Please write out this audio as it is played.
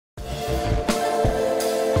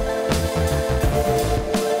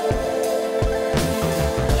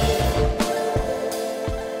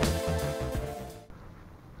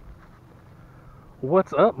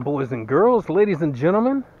What's up, boys and girls, ladies and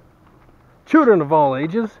gentlemen, children of all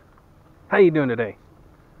ages? How you doing today?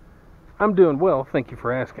 I'm doing well, thank you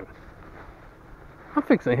for asking. I'm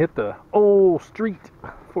fixing to hit the old street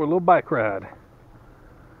for a little bike ride.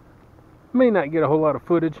 May not get a whole lot of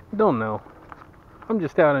footage, don't know. I'm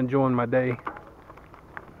just out enjoying my day.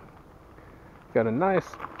 Got a nice,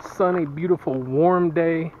 sunny, beautiful, warm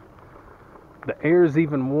day. The air's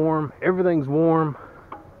even warm, everything's warm.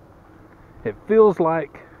 It feels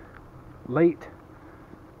like late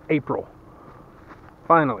April.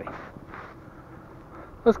 Finally.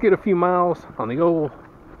 Let's get a few miles on the old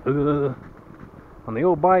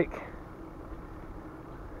bike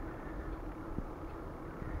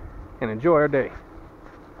and enjoy our day.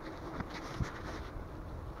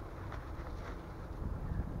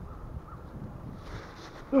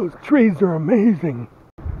 Those trees are amazing.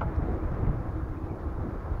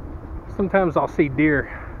 Sometimes I'll see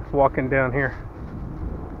deer walking down here.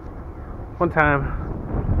 One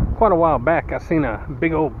time, quite a while back, I seen a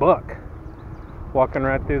big old buck walking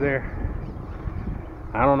right through there.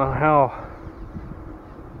 I don't know how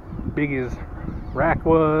big his rack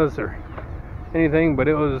was or anything, but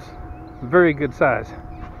it was very good size.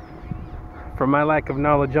 For my lack of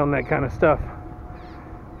knowledge on that kind of stuff,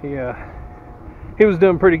 he was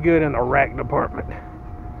doing pretty good in the rack department.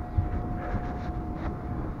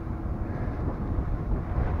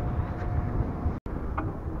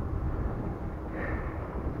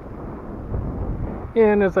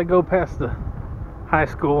 And as I go past the high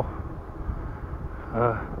school,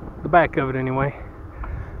 the back of it anyway,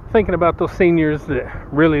 thinking about those seniors that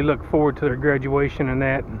really look forward to their graduation and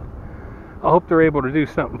that, and I hope they're able to do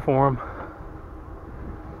something for them.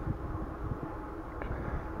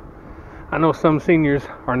 I know some seniors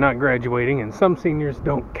are not graduating, and some seniors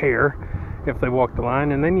don't care if they walk the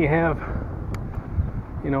line, and then you have,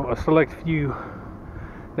 a select few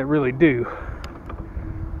that really do.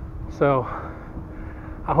 So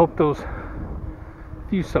I hope those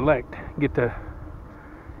few select get to,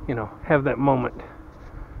 have that moment.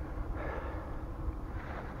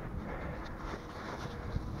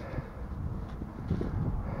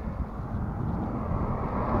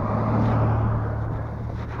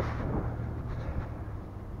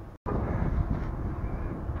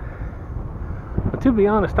 But to be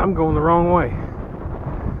honest, I'm going the wrong way.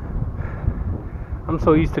 I'm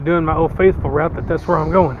so used to doing my Old Faithful route that that's where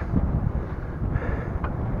I'm going.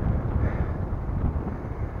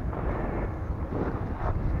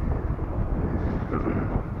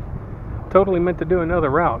 Totally meant to do another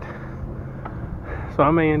route, so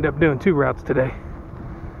I may end up doing 2 routes today.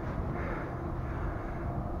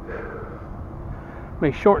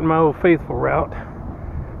 May shorten my Old Faithful route,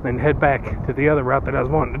 then head back to the other route that I was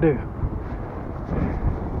wanting to do.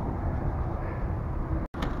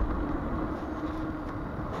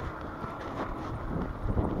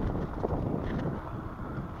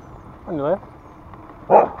 On your left.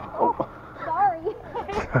 Oh, sorry.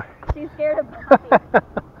 She's scared of me.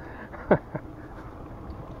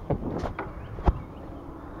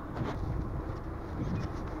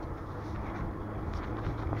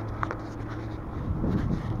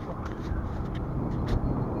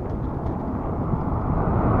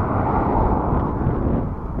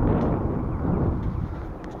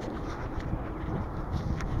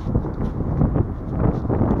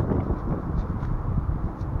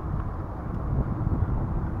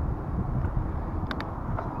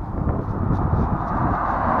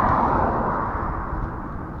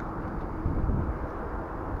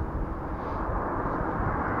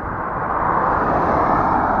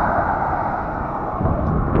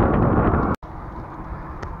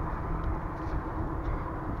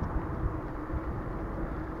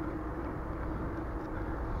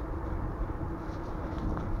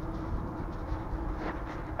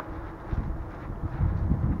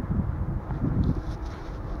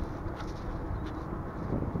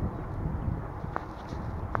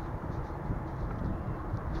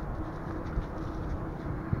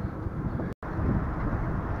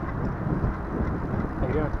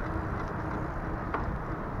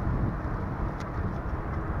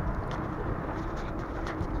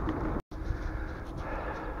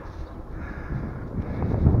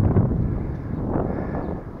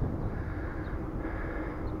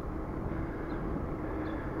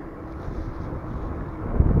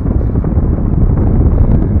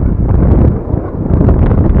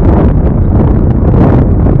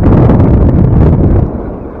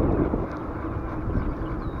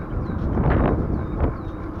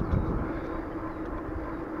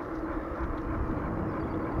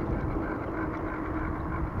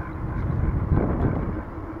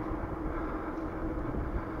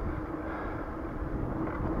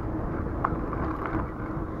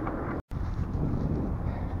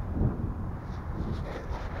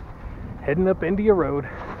 heading up India Road.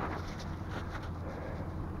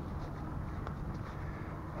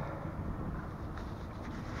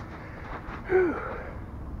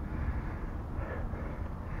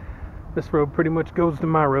 This road pretty much goes to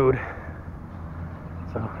my road.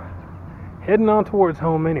 So, heading on towards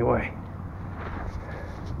home anyway.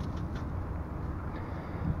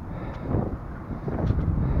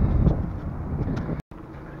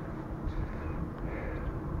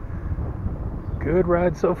 Good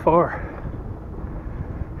ride so far.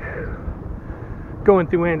 Going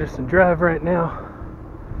through Anderson Drive right now.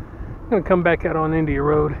 Gonna come back out on India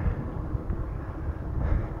Road.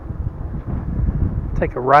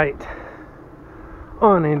 Take a right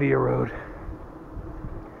on India Road.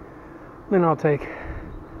 Then I'll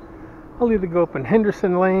either go up in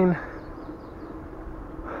Henderson Lane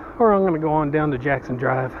or I'm gonna go on down to Jackson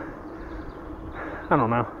Drive. I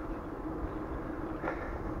don't know.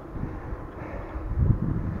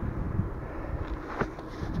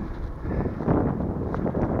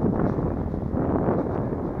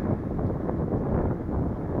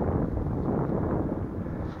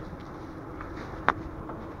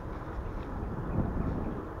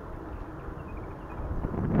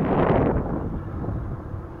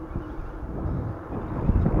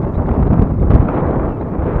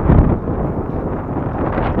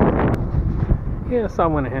 Yes, I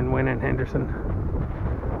went ahead and went in Henderson.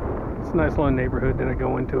 It's a nice little neighborhood that I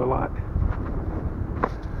go into a lot.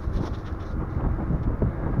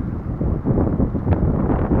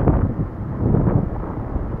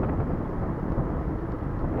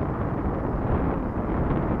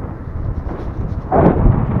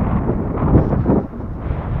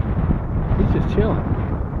 He's just chilling.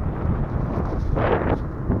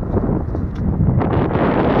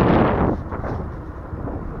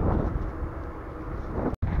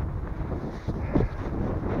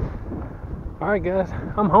 Alright guys,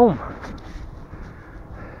 I'm home.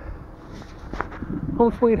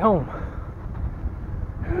 Home sweet home.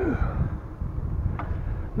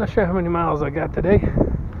 Not sure how many miles I got today,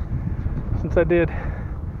 since I did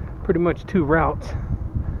pretty much 2 routes.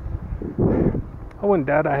 I wouldn't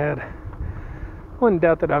doubt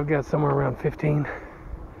that I've got somewhere around 15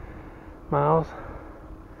 miles.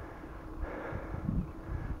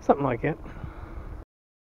 Something like it.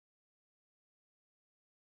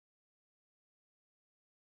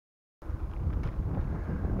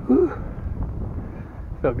 Whew.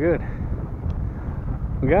 Felt good.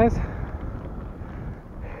 Well, guys,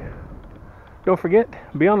 don't forget,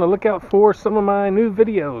 be on the lookout for some of my new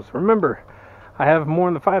videos. Remember, I have more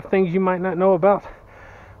than the 5 things you might not know about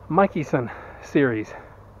Mikieson series.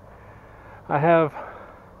 I have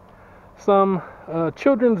some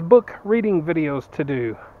children's book reading videos to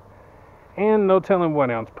do, and no telling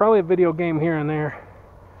what else. Probably a video game here and there.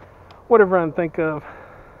 Whatever I can think of.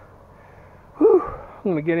 Whew.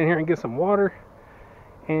 I'm going to get in here and get some water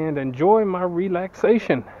and enjoy my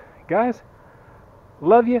relaxation. Guys,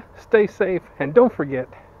 love you, stay safe, and don't forget,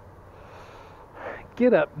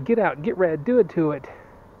 get up, get out, get ready, do it to it,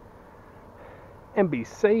 and be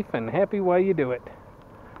safe and happy while you do it.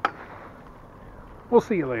 We'll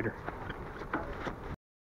see you later.